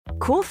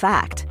Cool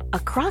fact, a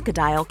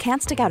crocodile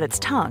can't stick out its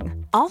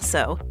tongue.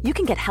 Also, you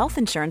can get health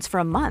insurance for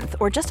a month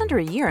or just under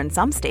a year in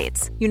some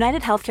states.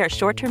 United Healthcare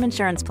short-term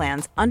insurance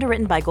plans,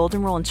 underwritten by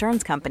Golden Rule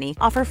Insurance Company,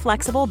 offer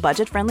flexible,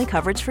 budget-friendly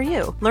coverage for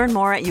you. Learn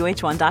more at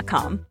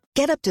uh1.com.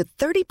 Get up to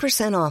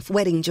 30% off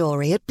wedding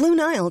jewelry at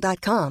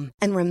BlueNile.com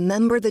and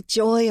remember the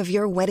joy of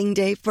your wedding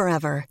day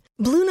forever.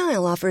 Blue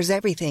Nile offers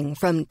everything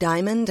from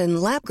diamond and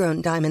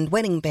lab-grown diamond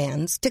wedding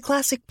bands to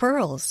classic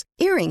pearls,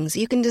 earrings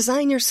you can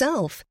design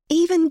yourself,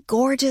 even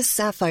gorgeous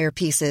sapphire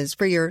pieces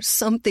for your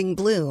something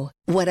blue.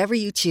 Whatever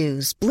you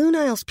choose, Blue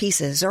Nile's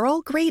pieces are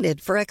all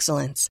graded for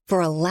excellence,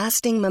 for a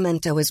lasting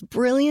memento as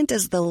brilliant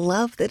as the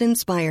love that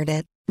inspired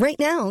it. Right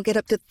now, get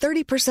up to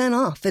 30%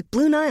 off at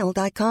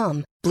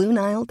BlueNile.com.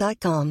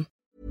 BlueNile.com.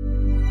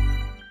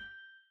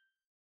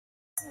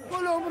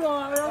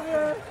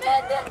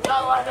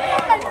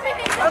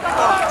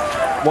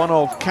 One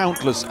of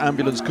countless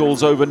ambulance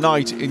calls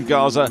overnight in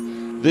Gaza.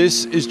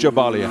 This is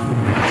Jabalia.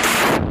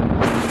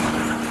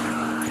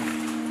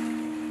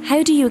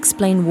 How do you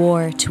explain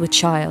war to a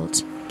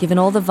child, given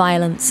all the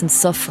violence and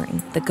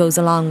suffering that goes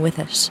along with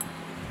it?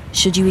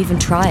 Should you even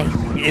try?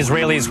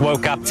 Israelis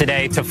woke up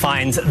today to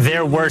find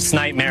their worst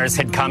nightmares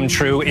had come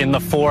true in the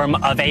form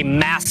of a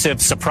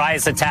massive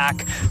surprise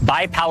attack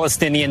by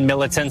Palestinian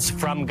militants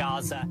from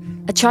Gaza.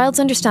 A child's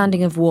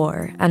understanding of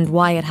war and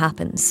why it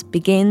happens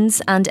begins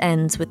and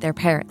ends with their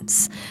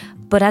parents.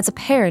 But as a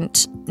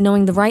parent,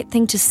 knowing the right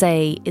thing to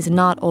say is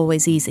not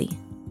always easy.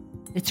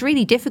 It's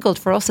really difficult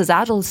for us as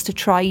adults to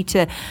try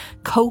to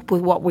cope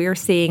with what we're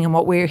seeing and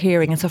what we're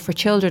hearing. And so for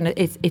children,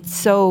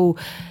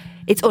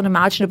 it's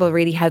unimaginable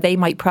really how they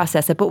might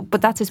process it.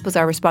 But that's, I suppose,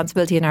 our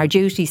responsibility and our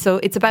duty. So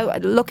it's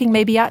about looking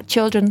maybe at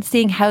children,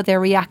 seeing how they're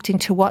reacting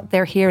to what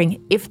they're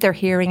hearing, if they're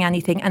hearing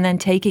anything, and then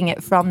taking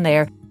it from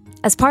there.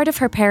 As part of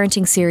her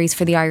parenting series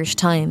for the Irish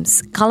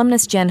Times,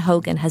 columnist Jen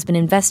Hogan has been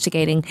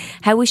investigating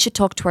how we should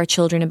talk to our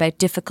children about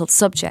difficult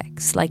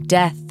subjects like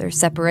death or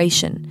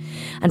separation.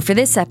 And for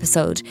this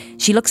episode,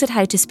 she looks at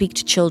how to speak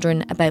to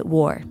children about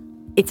war.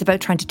 It's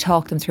about trying to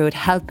talk them through it,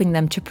 helping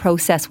them to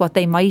process what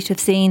they might have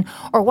seen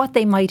or what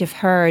they might have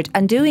heard,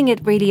 and doing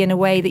it really in a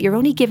way that you're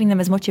only giving them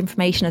as much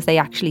information as they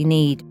actually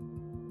need.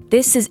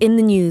 This is In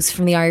the News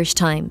from the Irish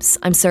Times.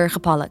 I'm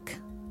Saoirse Pollack.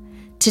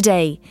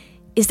 Today,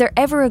 is there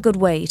ever a good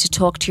way to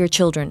talk to your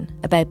children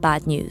about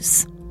bad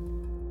news?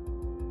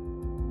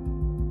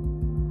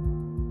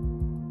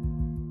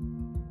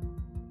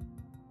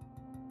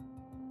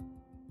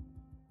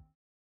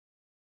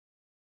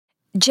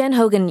 Jen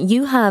Hogan,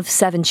 you have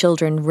 7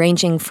 children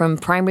ranging from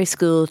primary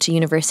school to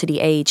university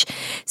age,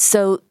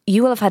 so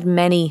you will have had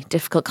many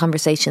difficult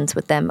conversations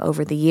with them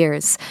over the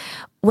years.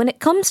 When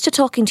it comes to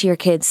talking to your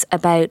kids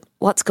about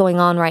what's going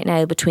on right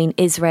now between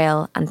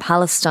Israel and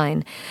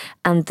Palestine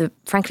and the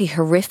frankly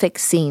horrific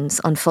scenes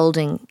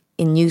unfolding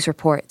in news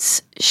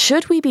reports,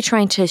 should we be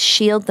trying to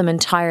shield them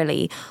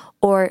entirely,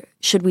 or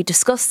should we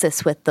discuss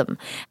this with them?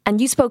 And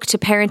you spoke to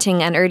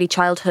parenting and early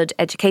childhood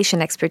education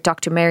expert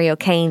Dr. Mary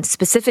O'Kane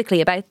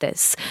specifically about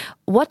this.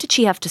 What did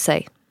she have to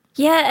say?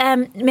 Yeah,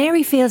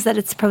 Mary feels that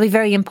it's probably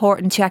very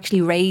important to actually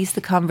raise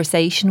the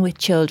conversation with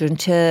children,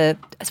 to,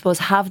 I suppose,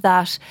 have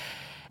that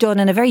done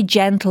in a very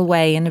gentle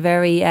way, in a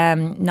very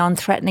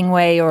non-threatening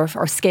way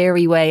or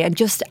scary way, and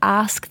just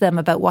ask them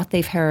about what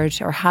they've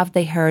heard or have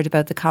they heard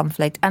about the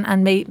conflict,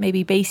 and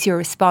maybe base your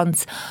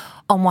response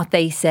on what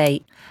they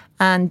say.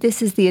 And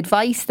this is the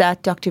advice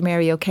that Dr.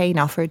 Mary O'Kane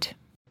offered.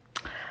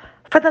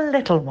 For the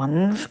little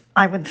ones,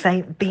 I would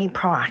say be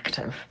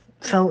proactive.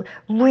 So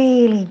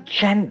really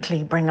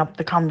gently bring up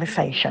the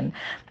conversation,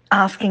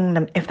 asking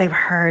them if they've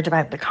heard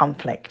about the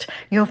conflict,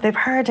 if they've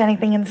heard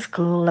anything in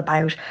school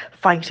about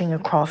fighting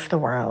across the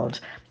world.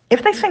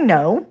 If they say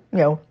no,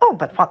 oh,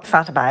 but what's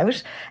that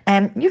about?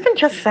 You can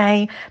just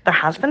say, there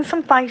has been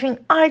some fighting.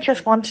 I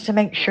just wanted to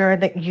make sure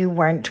that you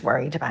weren't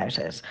worried about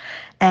it.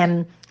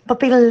 But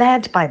be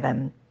led by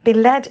them. Be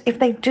led if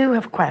they do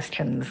have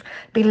questions.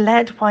 Be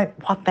led by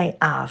what they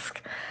ask.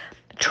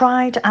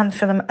 Try to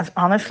answer them as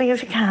honestly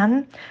as you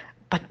can,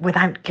 but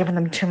without giving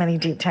them too many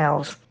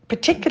details.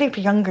 Particularly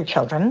for younger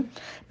children,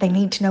 they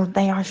need to know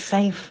they are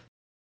safe.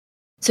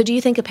 So do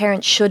you think a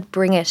parent should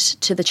bring it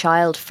to the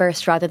child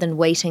first rather than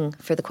waiting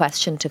for the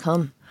question to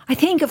come? I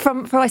think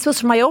from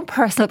my own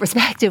personal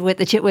perspective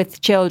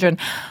with children,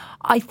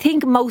 I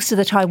think most of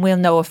the time we'll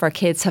know if our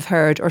kids have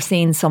heard or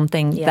seen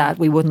something that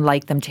we wouldn't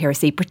like them to hear or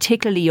see,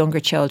 particularly younger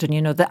children,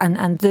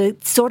 and the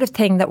sort of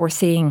thing that we're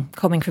seeing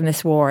coming from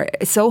this war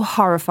is so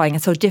horrifying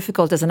and so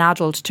difficult as an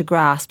adult to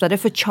grasp that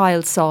if a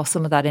child saw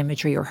some of that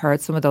imagery or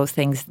heard some of those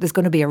things, there's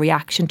going to be a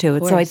reaction to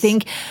it. So I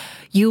think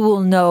you will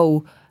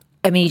know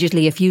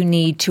immediately if you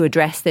need to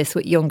address this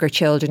with younger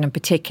children in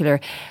particular.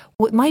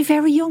 With my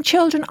very young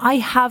children, I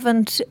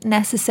haven't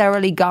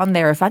necessarily gone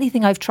there. If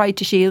anything, I've tried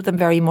to shield them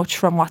very much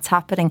from what's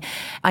happening.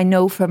 I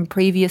know from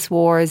previous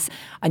wars,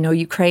 I know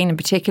Ukraine in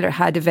particular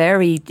had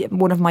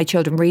one of my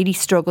children really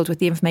struggled with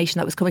the information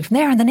that was coming from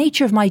there. And the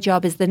nature of my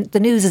job is the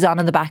news is on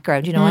in the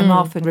background. I'm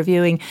often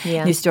reviewing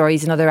news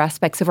stories and other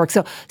aspects of work.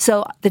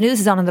 So the news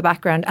is on in the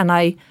background, and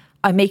I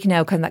I make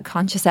now kind of that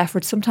conscious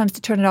effort sometimes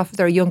to turn it off if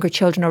there are younger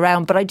children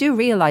around. But I do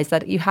realise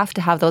that you have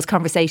to have those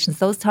conversations,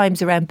 those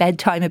times around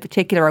bedtime in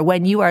particular, or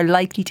when you are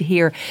likely to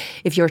hear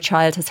if your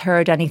child has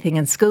heard anything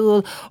in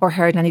school or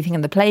heard anything in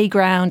the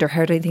playground or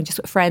heard anything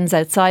just with friends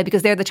outside,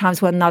 because they're the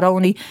times when not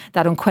only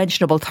that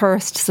unquenchable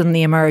thirst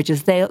suddenly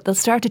emerges, they'll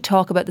start to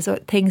talk about the sort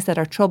of things that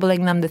are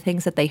troubling them, the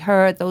things that they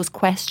heard, those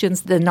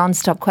questions, the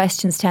non-stop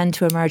questions tend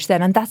to emerge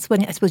then. And that's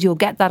when I suppose you'll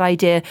get that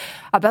idea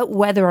about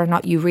whether or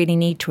not you really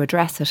need to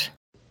address it.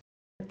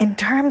 In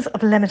terms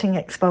of limiting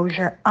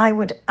exposure, I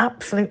would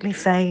absolutely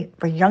say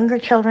for younger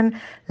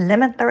children,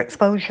 limit their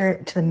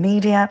exposure to the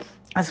media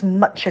as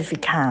much as you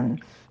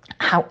can.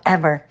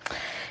 However,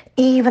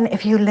 even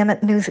if you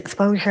limit news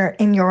exposure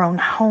in your own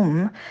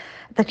home,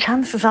 the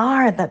chances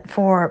are that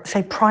for,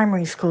 say,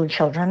 primary school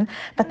children,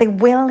 that they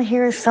will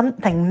hear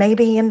something,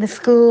 maybe in the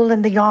school,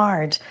 in the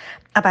yard,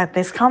 about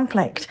this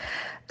conflict.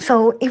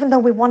 So even though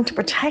we want to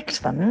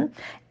protect them,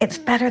 it's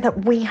better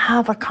that we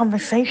have a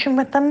conversation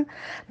with them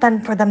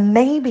than for them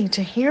maybe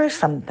to hear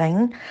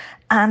something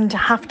and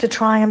have to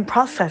try and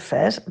process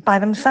it by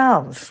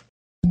themselves.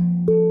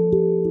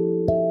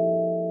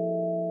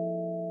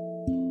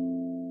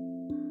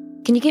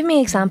 Can you give me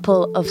an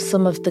example of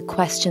some of the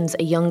questions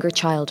a younger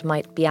child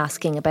might be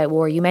asking about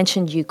war? You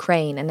mentioned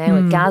Ukraine, and now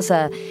at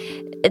Gaza,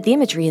 the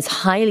imagery is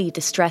highly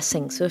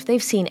distressing. So if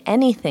they've seen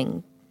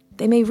anything,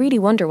 they may really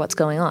wonder what's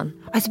going on.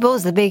 I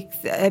suppose the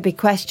big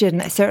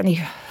question,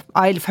 certainly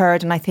I've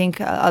heard, and I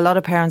think a lot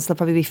of parents will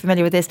probably be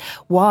familiar with this,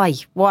 why?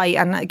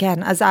 And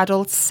again, as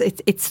adults,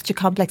 it's such a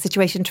complex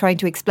situation trying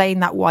to explain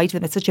that why to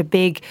them. It's such a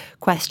big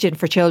question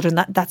for children.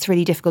 That's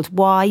really difficult.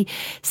 Why?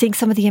 Seeing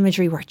some of the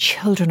imagery where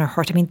children are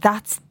hurt, I mean,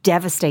 that's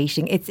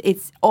devastating.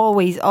 It's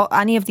always,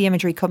 any of the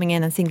imagery coming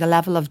in and seeing the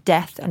level of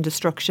death and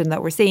destruction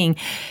that we're seeing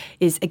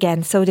is,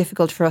 again, so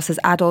difficult for us as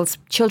adults.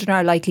 Children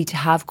are likely to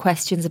have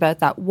questions about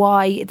that.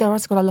 Why? They're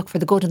also going to look for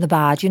the good and the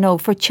bad. You know,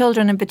 for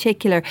children in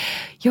particular,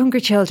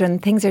 younger children,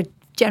 things are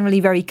generally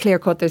very clear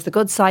cut. There's the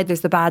good side,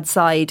 there's the bad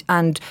side,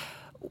 and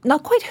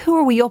not quite who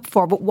are we up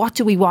for, but what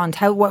do we want?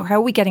 How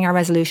are we getting our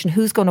resolution?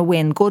 Who's going to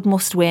win? Good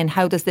must win.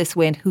 How does this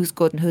win? Who's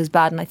good and who's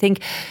bad? And I think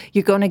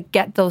you're going to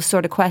get those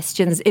sort of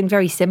questions in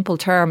very simple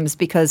terms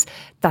because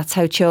that's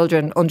how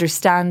children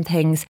understand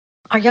things.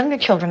 Our younger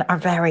children are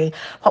very,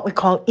 what we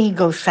call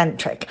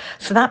egocentric.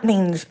 So that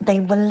means they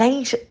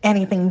relate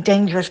anything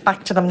dangerous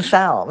back to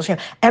themselves. You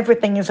know,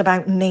 everything is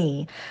about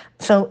me.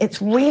 So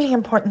it's really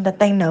important that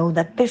they know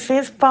that this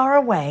is far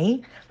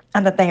away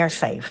and that they are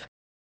safe.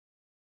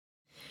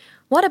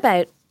 What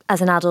about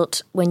as an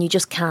adult when you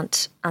just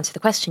can't answer the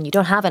question? You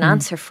don't have an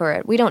answer for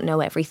it. We don't know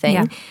everything.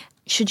 Yeah.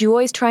 Should you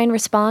always try and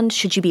respond?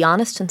 Should you be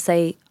honest and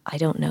say, I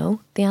don't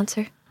know the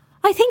answer?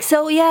 I think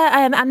so,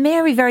 yeah. And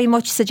Mary very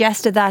much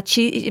suggested that.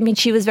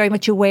 She was very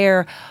much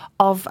aware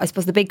of, I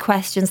suppose, the big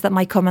questions that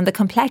might come and the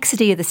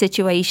complexity of the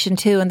situation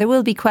too. And there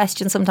will be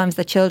questions sometimes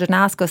that children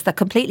ask us that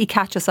completely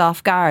catch us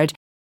off guard.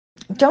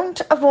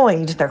 Don't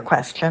avoid their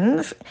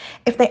questions.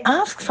 If they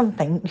ask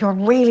something you're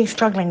really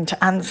struggling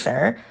to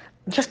answer,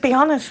 just be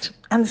honest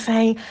and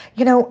say,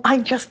 I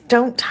just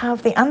don't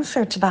have the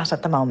answer to that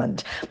at the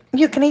moment.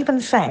 You can even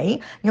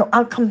say,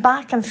 I'll come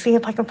back and see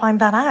if I can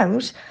find that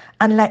out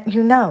and let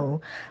you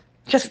know.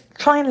 Just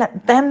try and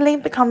let them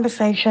lead the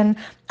conversation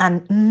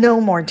and no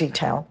more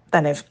detail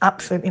than is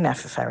absolutely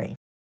necessary.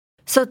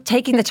 So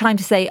taking the time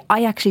to say,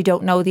 I actually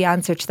don't know the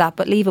answer to that,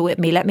 but leave it with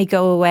me. Let me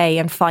go away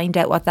and find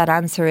out what that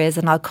answer is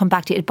and I'll come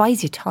back to it. It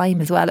buys you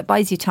time as well. It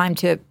buys you time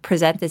to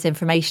present this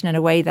information in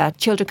a way that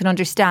children can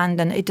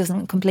understand and it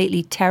doesn't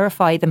completely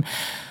terrify them.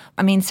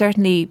 I mean,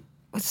 certainly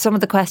some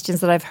of the questions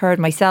that I've heard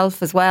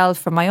myself as well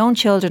from my own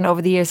children over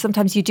the years,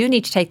 sometimes you do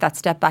need to take that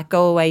step back,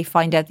 go away,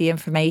 find out the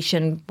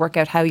information, work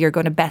out how you're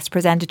going to best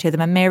present it to them.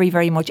 And Mary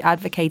very much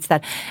advocates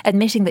that,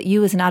 admitting that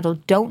you as an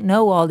adult don't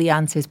know all the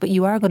answers, but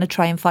you are going to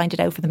try and find it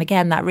out for them.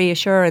 Again, that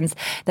reassurance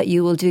that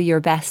you will do your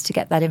best to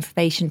get that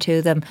information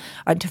to them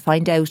and to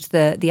find out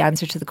the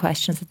answer to the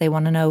questions that they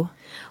want to know.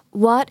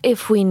 What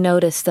if we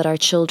notice that our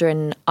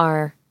children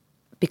are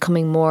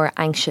becoming more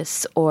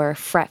anxious or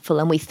fretful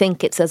and we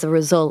think it's as a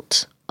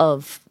result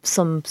of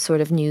some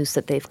sort of news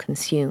that they've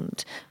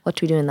consumed? What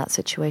do we do in that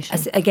situation?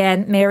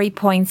 Again, Mary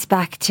points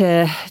back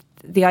to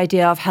the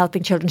idea of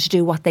helping children to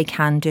do what they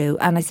can do.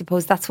 And I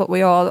suppose that's what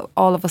we all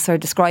of us are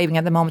describing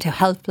at the moment, how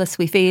helpless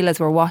we feel as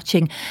we're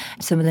watching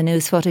some of the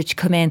news footage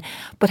come in.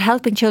 But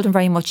helping children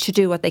very much to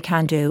do what they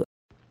can do.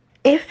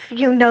 If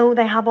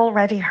they have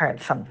already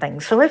heard something,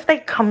 so if they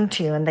come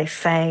to you and they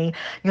say,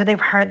 they've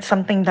heard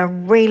something, they're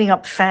really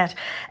upset,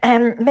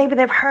 and maybe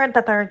they've heard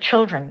that there are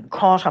children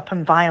caught up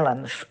in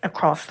violence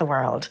across the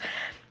world,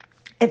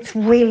 it's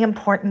really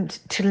important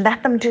to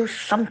let them do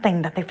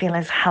something that they feel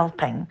is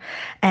helping.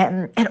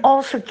 It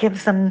also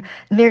gives them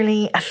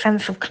nearly a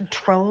sense of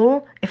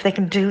control if they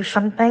can do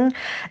something.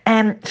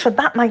 So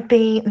that might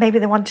be, maybe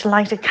they want to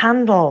light a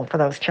candle for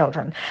those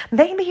children.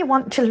 Maybe you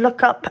want to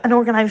look up an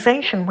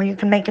organisation where you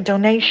can make a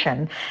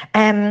donation.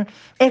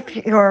 If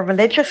you're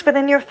religious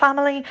within your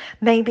family,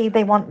 maybe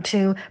they want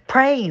to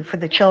pray for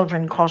the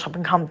children caught up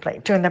in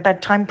conflict during their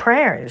bedtime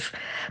prayers.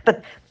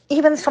 But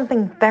even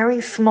something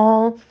very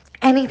small,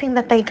 anything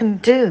that they can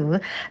do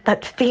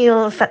that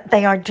feels that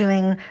they are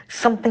doing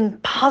something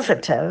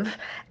positive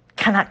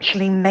can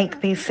actually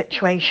make these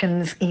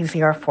situations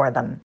easier for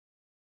them.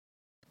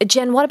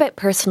 Jen, what about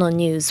personal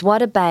news?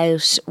 What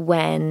about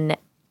when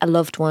a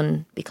loved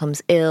one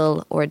becomes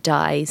ill or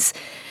dies?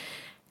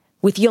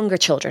 With younger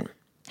children,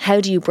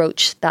 how do you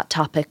broach that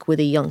topic with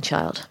a young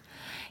child?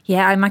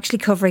 Yeah, I'm actually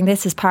covering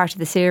this as part of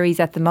the series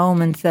at the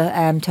moment,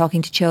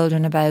 talking to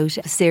children about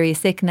serious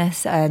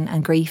sickness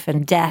and grief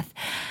and death.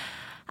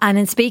 And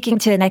in speaking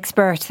to an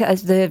expert,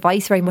 the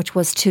advice very much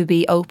was to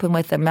be open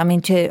with them. I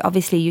mean,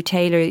 obviously you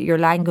tailor your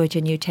language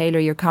and you tailor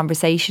your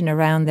conversation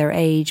around their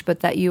age,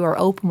 but that you are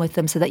open with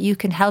them so that you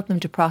can help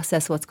them to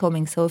process what's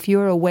coming. So if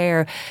you're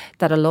aware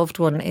that a loved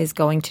one is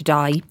going to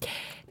die,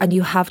 and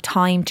you have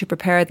time to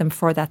prepare them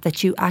for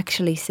that you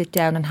actually sit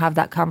down and have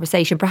that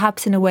conversation,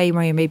 perhaps in a way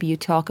where maybe you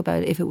talk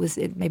about, if it was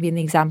maybe in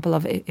the example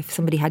of if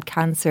somebody had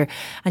cancer,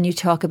 and you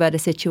talk about a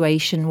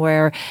situation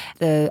where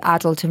the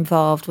adult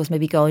involved was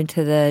maybe going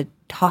to the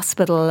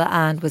hospital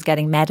and was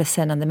getting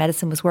medicine, and the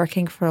medicine was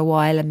working for a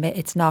while and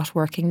it's not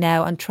working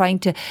now, and trying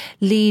to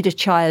lead a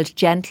child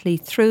gently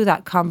through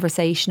that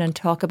conversation and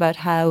talk about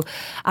how,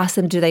 ask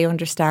them, do they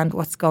understand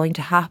what's going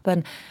to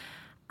happen?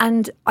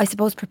 And I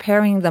suppose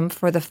preparing them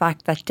for the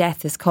fact that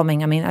death is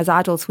coming. I mean, as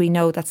adults, we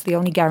know that's the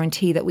only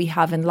guarantee that we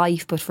have in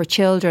life. But for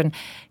children,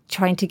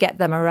 trying to get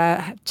them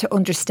around to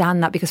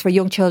understand that, because for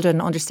young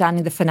children,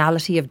 understanding the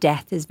finality of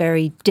death is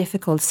very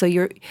difficult.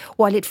 So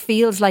while it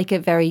feels like a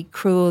very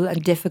cruel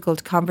and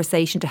difficult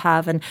conversation to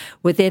have, and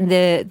within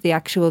the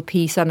actual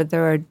piece on it,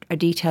 there are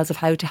details of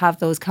how to have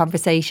those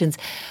conversations.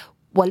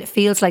 While it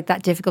feels like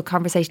that difficult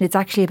conversation, it's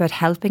actually about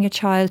helping a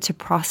child to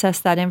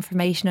process that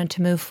information and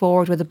to move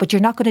forward with it. But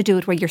you're not going to do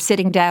it where you're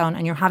sitting down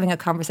and you're having a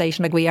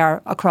conversation like we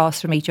are across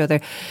from each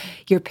other.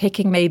 You're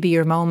picking maybe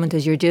your moment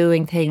as you're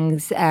doing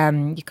things.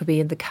 You could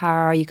be in the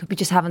car, you could be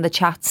just having the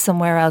chat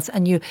somewhere else,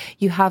 and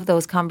you have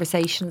those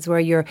conversations where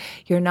you're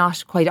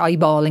not quite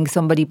eyeballing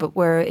somebody, but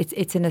where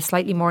it's in a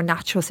slightly more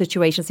natural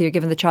situation. So you're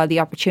giving the child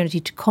the opportunity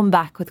to come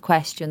back with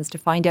questions, to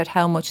find out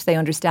how much they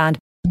understand.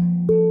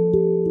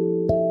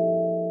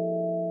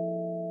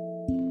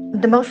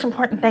 The most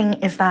important thing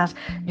is that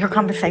your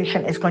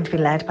conversation is going to be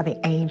led by the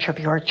age of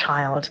your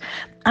child.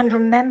 And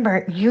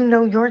remember, you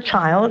know your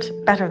child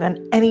better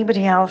than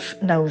anybody else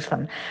knows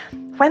them.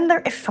 When there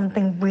is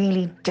something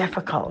really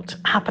difficult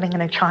happening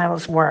in a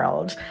child's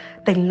world,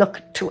 they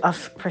look to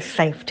us for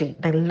safety.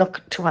 They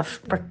look to us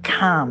for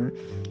calm.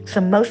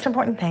 So the most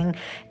important thing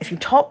is you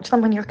talk to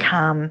them when you're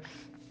calm.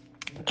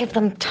 Give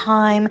them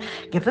time,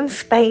 give them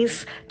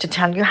space to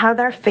tell you how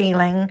they're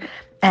feeling,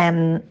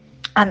 and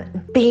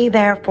be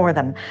there for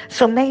them.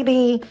 So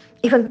maybe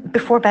even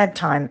before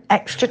bedtime,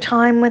 extra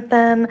time with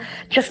them,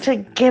 just to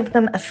give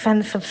them a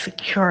sense of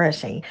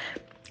security.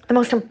 The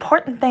most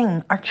important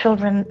thing our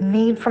children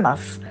need from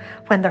us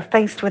when they're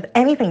faced with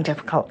anything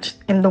difficult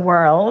in the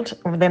world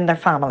or within their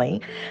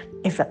family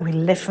is that we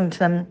listen to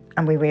them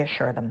and we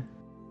reassure them.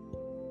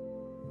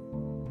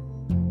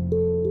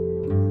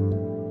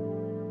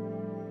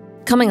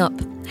 Coming up,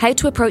 how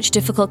to approach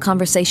difficult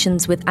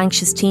conversations with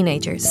anxious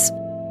teenagers.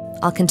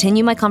 I'll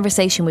continue my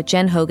conversation with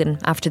Jen Hogan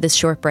after this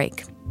short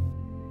break.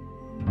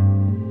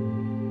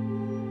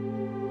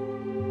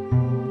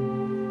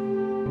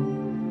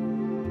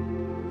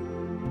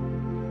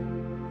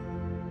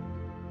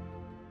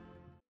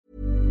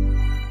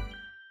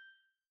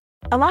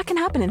 A lot can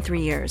happen in 3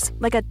 years,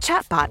 like a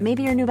chatbot may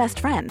be your new best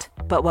friend.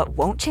 But what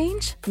won't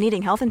change?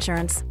 Needing health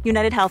insurance.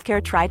 United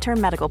Healthcare Tri-Term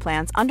Medical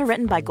Plans,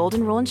 underwritten by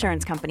Golden Rule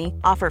Insurance Company,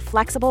 offer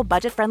flexible,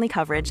 budget-friendly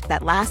coverage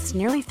that lasts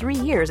nearly 3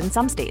 years in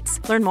some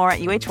states. Learn more at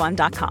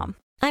UH1.com.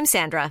 I'm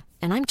Sandra,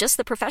 and I'm just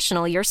the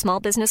professional your small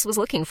business was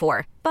looking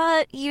for.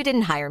 But you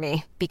didn't hire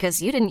me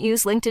because you didn't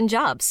use LinkedIn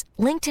Jobs.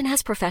 LinkedIn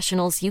has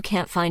professionals you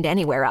can't find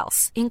anywhere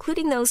else,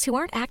 including those who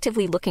aren't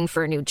actively looking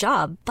for a new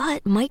job,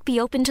 but might be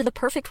open to the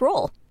perfect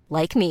role,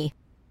 like me.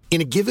 In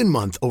a given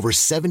month, over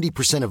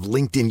 70% of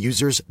LinkedIn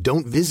users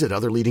don't visit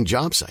other leading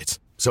job sites.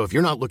 So if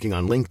you're not looking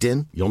on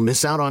LinkedIn, you'll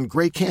miss out on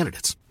great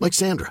candidates like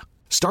Sandra.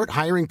 Start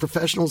hiring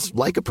professionals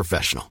like a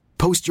professional.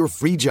 Post your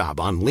free job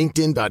on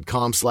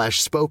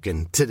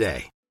linkedin.com/spoken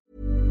today.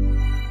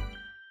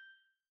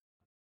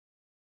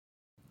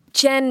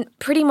 Jen,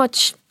 pretty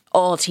much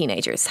all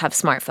teenagers have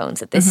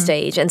smartphones at this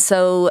stage, and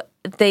so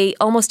they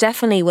almost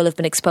definitely will have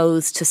been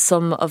exposed to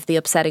some of the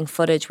upsetting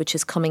footage which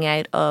is coming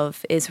out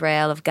of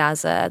Israel, of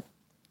Gaza,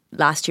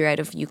 last year out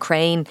of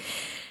Ukraine.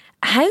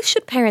 How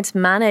should parents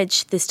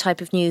manage this type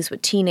of news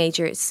with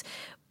teenagers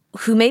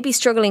who may be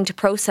struggling to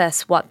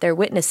process what they're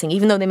witnessing,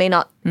 even though they may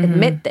not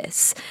admit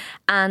this,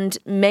 and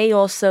may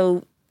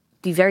also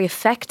be very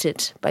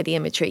affected by the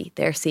imagery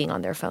they're seeing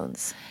on their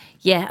phones?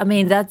 Yeah, I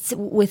mean, that's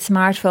with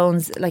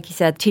smartphones, like you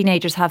said,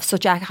 teenagers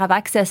have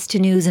access to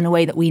news in a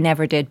way that we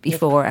never did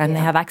before, and they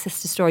have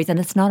access to stories, and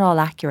it's not all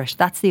accurate.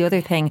 That's the other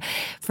thing.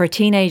 For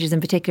teenagers in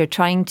particular,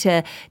 trying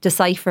to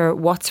decipher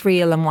what's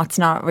real and what's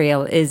not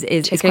real is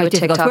quite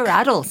difficult. TikTok. We're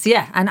adults,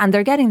 yeah, and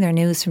they're getting their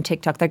news from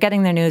TikTok, they're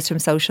getting their news from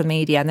social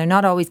media, and they're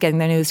not always getting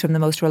their news from the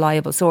most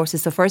reliable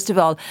sources. So first of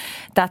all,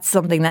 that's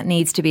something that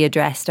needs to be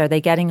addressed. Are they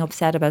getting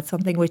upset about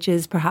something which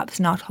is perhaps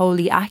not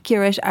wholly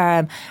accurate?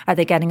 Are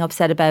they getting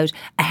upset about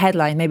a headline?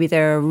 Maybe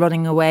they're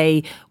running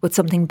away with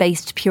something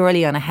based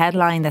purely on a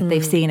headline that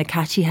they've seen, a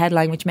catchy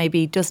headline which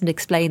maybe doesn't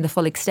explain the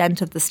full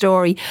extent of the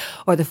story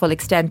or the full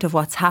extent of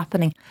what's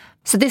happening.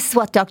 So this is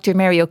what Dr.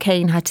 Mary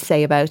O'Kane had to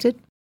say about it.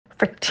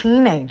 For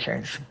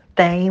teenagers,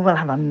 they will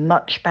have a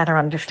much better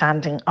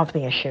understanding of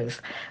the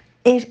issues.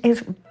 It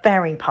is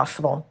very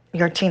possible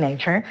your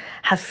teenager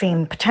has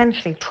seen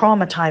potentially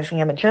traumatizing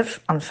images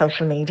on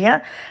social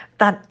media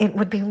that it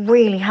would be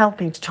really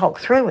healthy to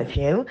talk through with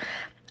you.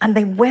 And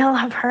they will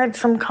have heard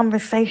some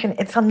conversation.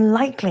 It's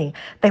unlikely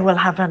they will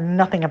have heard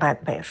nothing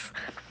about this.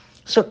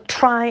 So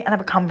try and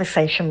have a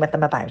conversation with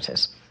them about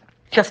it.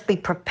 Just be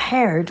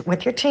prepared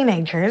with your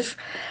teenagers.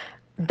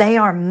 They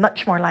are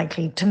much more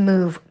likely to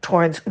move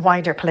towards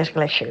wider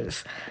political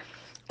issues.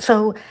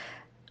 So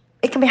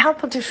it can be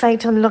helpful to say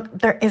to them, look,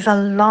 there is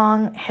a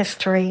long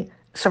history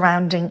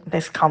surrounding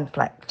this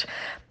conflict.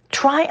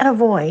 Try and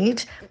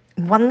avoid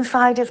one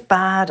side is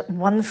bad,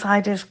 one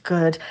side is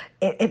good.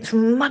 It's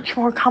much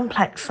more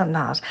complex than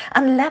that.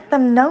 And let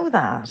them know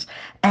that.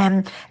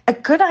 A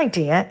good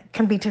idea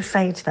can be to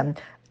say to them,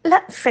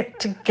 let's sit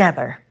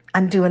together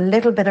and do a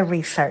little bit of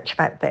research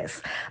about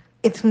this.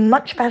 It's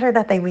much better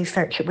that they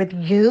research it with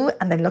you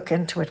and they look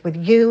into it with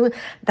you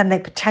than they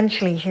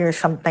potentially hear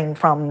something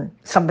from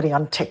somebody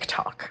on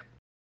TikTok.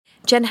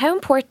 Jen, how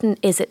important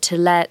is it to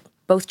let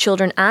both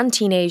children and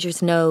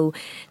teenagers know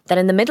that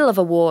in the middle of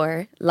a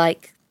war,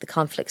 like the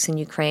conflicts in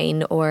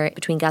Ukraine or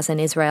between Gaza and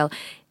Israel,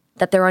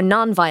 that there are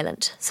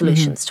non-violent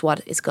solutions to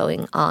what is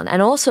going on,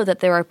 and also that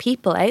there are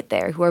people out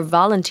there who are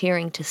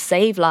volunteering to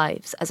save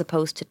lives as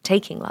opposed to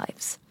taking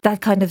lives? That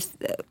kind of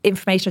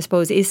information, I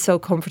suppose, is so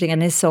comforting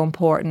and is so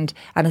important.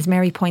 And as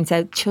Mary points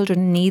out,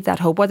 children need that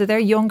hope, whether they're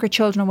younger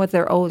children or whether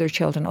they're older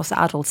children. Us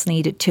adults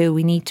need it too.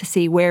 We need to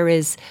see where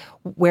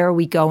are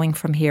we going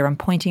from here, and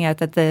pointing out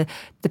that the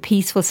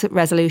peaceful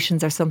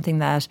resolutions are something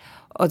that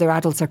other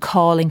adults are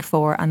calling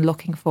for and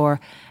looking for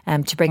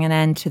to bring an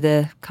end to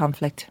the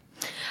conflict.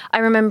 I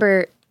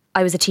remember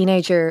I was a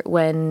teenager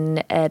when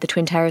the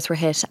Twin Towers were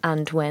hit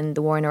and when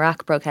the war in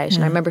Iraq broke out.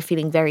 And I remember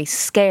feeling very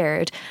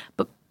scared,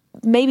 but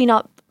maybe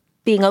not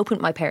being open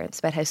with my parents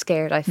about how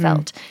scared I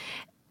felt.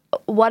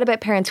 What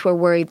about parents who are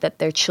worried that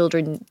their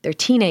children, their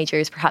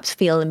teenagers, perhaps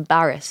feel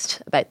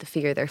embarrassed about the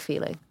fear they're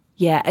feeling?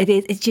 Yeah,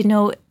 it's, you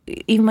know,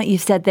 even what you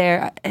said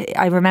there,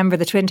 I remember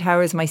the Twin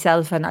Towers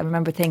myself, and I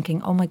remember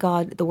thinking, oh my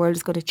God, the world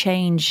is going to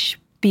change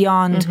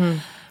beyond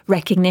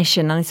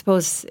recognition. And I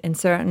suppose to a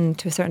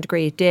certain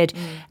degree it did.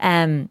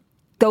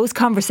 Those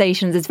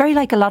conversations, it's very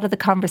like a lot of the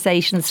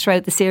conversations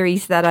throughout the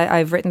series that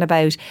I've written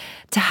about,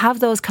 to have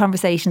those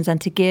conversations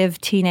and to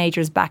give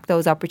teenagers back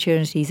those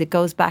opportunities. It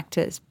goes back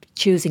to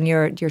choosing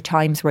your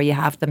times where you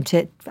have them,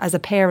 to, as a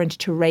parent,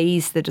 to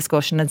raise the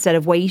discussion instead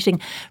of waiting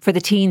for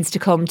the teens to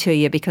come to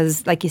you,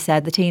 because like you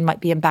said, the teen might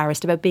be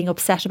embarrassed about being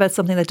upset about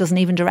something that doesn't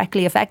even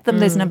directly affect them.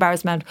 There's an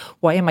embarrassment.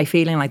 Why am I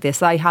feeling like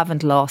this? I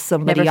haven't lost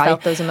somebody. Never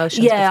felt those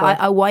emotions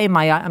before. Why am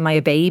I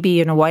a baby?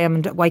 You know,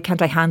 why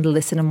can't I handle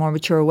this in a more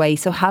mature way?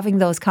 So having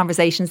those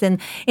conversations in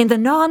the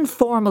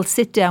non-formal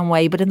sit-down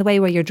way, but in the way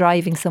where you're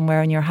driving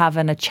somewhere and you're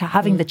having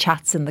the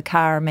chats in the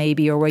car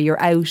maybe, or where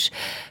you're out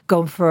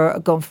going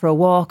for a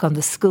walk on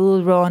the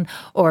school run,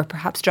 or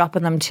perhaps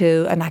dropping them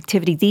to an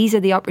activity. These are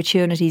the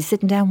opportunities.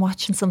 Sitting down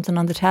watching something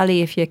on the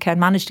telly, if you can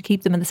manage to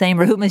keep them in the same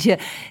room as you,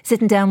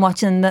 sitting down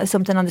watching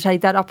something on the telly,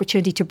 that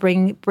opportunity to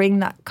bring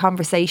that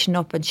conversation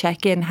up and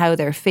check in how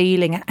they're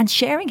feeling and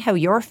sharing how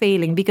you're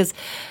feeling, because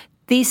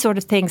these sort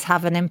of things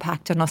have an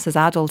impact on us as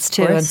adults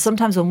too. And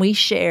sometimes when we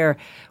share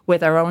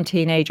with our own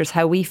teenagers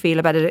how we feel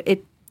about it,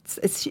 it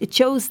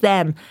shows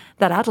them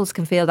that adults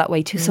can feel that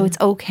way too. So it's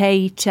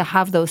okay to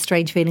have those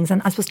strange feelings,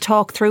 and I suppose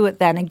talk through it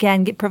then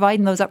again,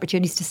 providing those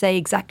opportunities to say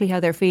exactly how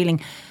they're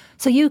feeling,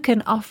 so you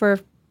can offer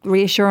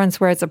reassurance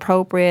where it's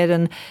appropriate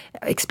and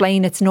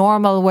explain it's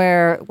normal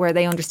where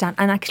they understand,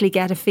 and actually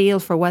get a feel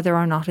for whether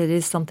or not it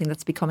is something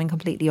that's becoming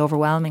completely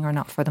overwhelming or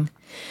not for them.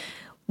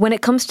 When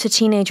it comes to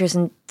teenagers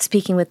and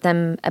speaking with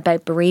them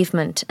about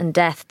bereavement and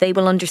death, they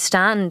will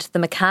understand the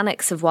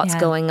mechanics of what's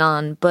going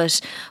on.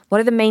 But what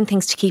are the main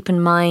things to keep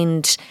in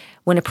mind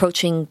when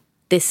approaching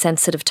this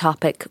sensitive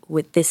topic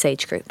with this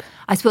age group?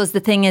 I suppose the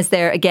thing is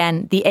there,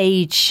 again, the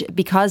age,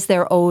 because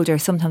they're older,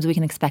 sometimes we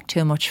can expect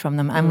too much from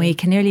them, and we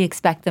can nearly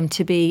expect them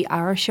to be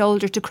our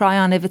shoulder to cry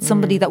on if it's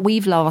somebody that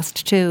we've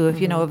lost too,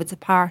 if you know, if it's a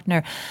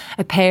partner,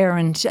 a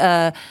parent,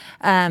 a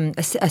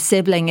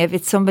sibling, if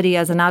it's somebody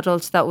as an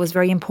adult that was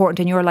very important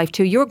in your life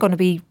too, you're going to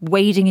be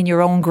wading in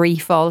your own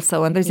grief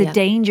also, and there's a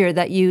danger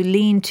that you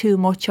lean too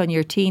much on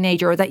your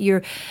teenager, or that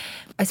you're,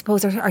 I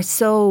suppose, are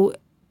so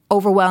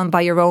overwhelmed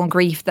by your own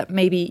grief that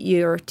maybe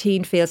your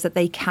teen feels that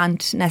they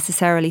can't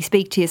necessarily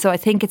speak to you. So I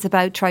think it's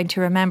about trying to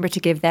remember to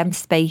give them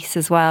space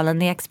as well.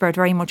 And the expert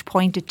very much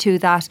pointed to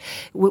that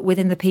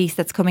within the piece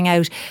that's coming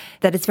out,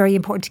 that it's very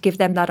important to give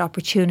them that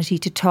opportunity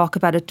to talk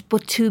about it,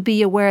 but to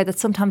be aware that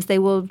sometimes they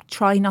will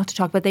try not to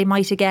talk, but they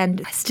might again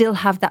still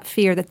have that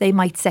fear that they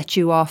might set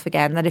you off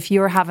again, that if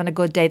you're having a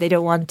good day, they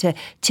don't want to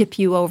tip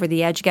you over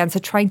the edge again. So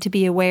trying to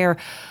be aware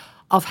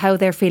of how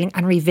they're feeling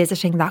and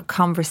revisiting that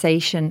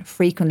conversation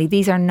frequently.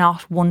 These are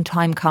not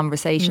one-time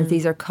conversations.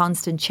 These are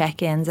constant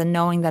check-ins, and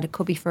knowing that it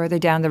could be further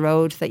down the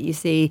road that you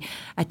see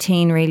a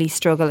teen really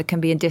struggle. It can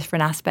be in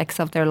different aspects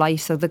of their life.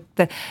 So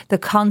the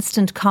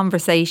constant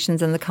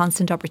conversations and the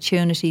constant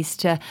opportunities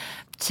to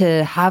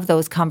have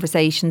those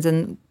conversations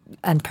and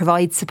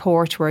provide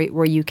support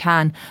where you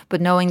can,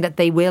 but knowing that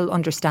they will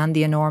understand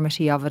the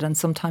enormity of it. And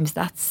sometimes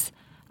that's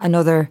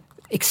another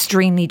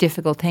extremely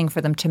difficult thing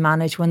for them to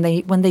manage when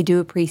they do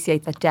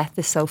appreciate that death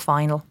is so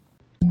final.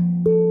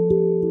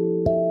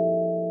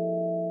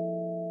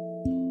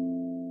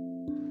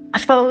 I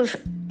suppose,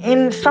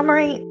 in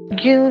summary,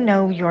 you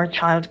know your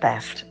child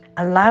best.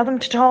 Allow them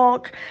to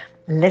talk,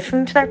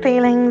 listen to their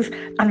feelings,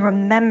 and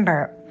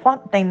remember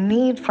what they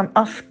need from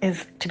us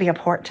is to be a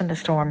port in the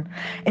storm.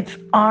 It's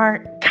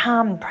our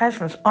calm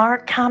presence, our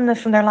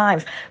calmness in their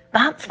lives.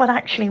 That's what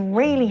actually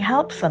really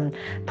helps them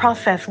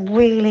process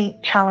really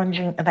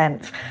challenging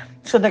events.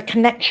 So the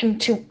connection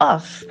to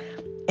us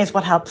is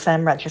what helps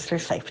them register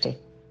safety.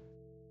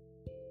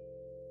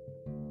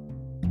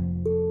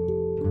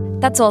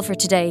 That's all for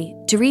today.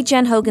 To read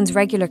Jen Hogan's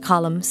regular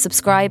column,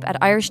 subscribe at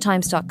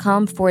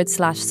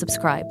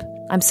irishtimes.com/subscribe.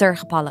 I'm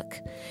Saoirse Pollock.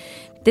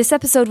 This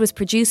episode was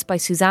produced by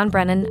Suzanne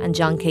Brennan and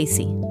John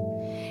Casey.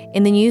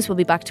 In the News, we'll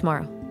be back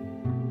tomorrow.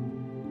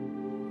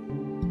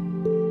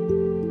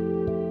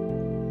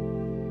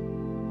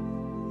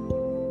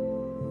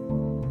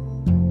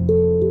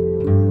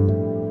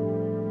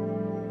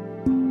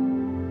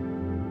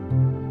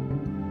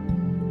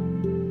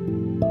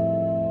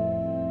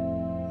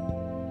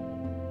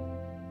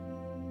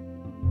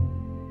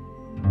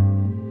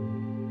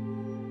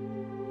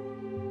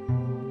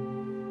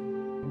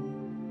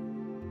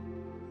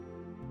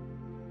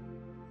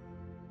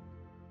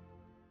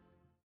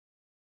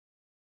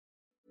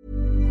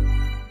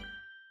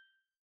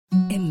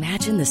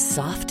 Imagine the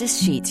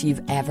softest sheets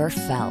you've ever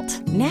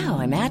felt. Now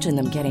imagine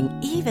them getting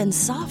even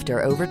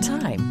softer over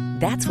time.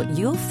 That's what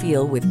you'll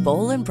feel with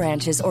Boll &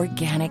 Branch's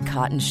organic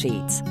cotton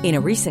sheets. In a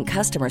recent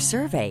customer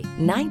survey,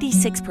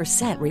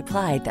 96%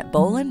 replied that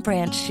Boll &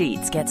 Branch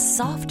sheets get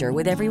softer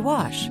with every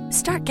wash.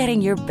 Start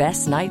getting your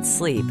best night's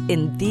sleep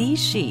in these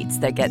sheets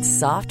that get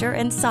softer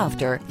and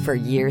softer for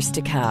years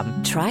to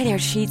come. Try their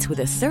sheets with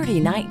a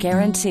 30-night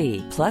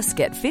guarantee. Plus,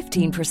 get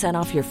 15%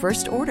 off your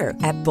first order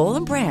at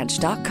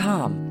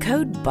bollandbranch.com.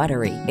 Code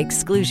BUTTERY.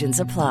 Exclusions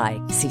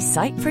apply. See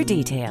site for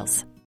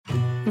details.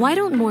 Why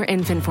don't more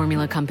infant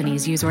formula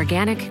companies use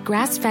organic,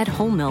 grass-fed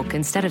whole milk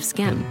instead of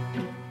skim?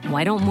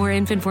 Why don't more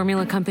infant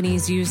formula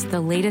companies use the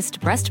latest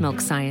breast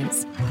milk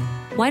science?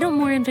 Why don't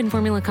more infant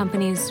formula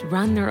companies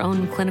run their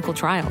own clinical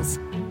trials?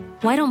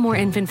 Why don't more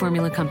infant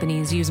formula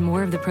companies use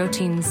more of the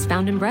proteins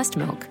found in breast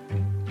milk?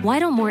 Why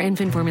don't more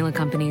infant formula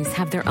companies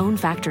have their own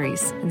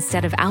factories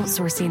instead of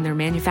outsourcing their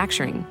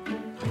manufacturing?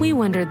 We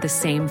wondered the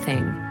same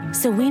thing.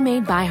 So we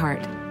made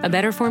ByHeart, a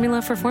better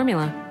formula for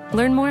formula.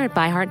 Learn more at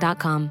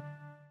byheart.com.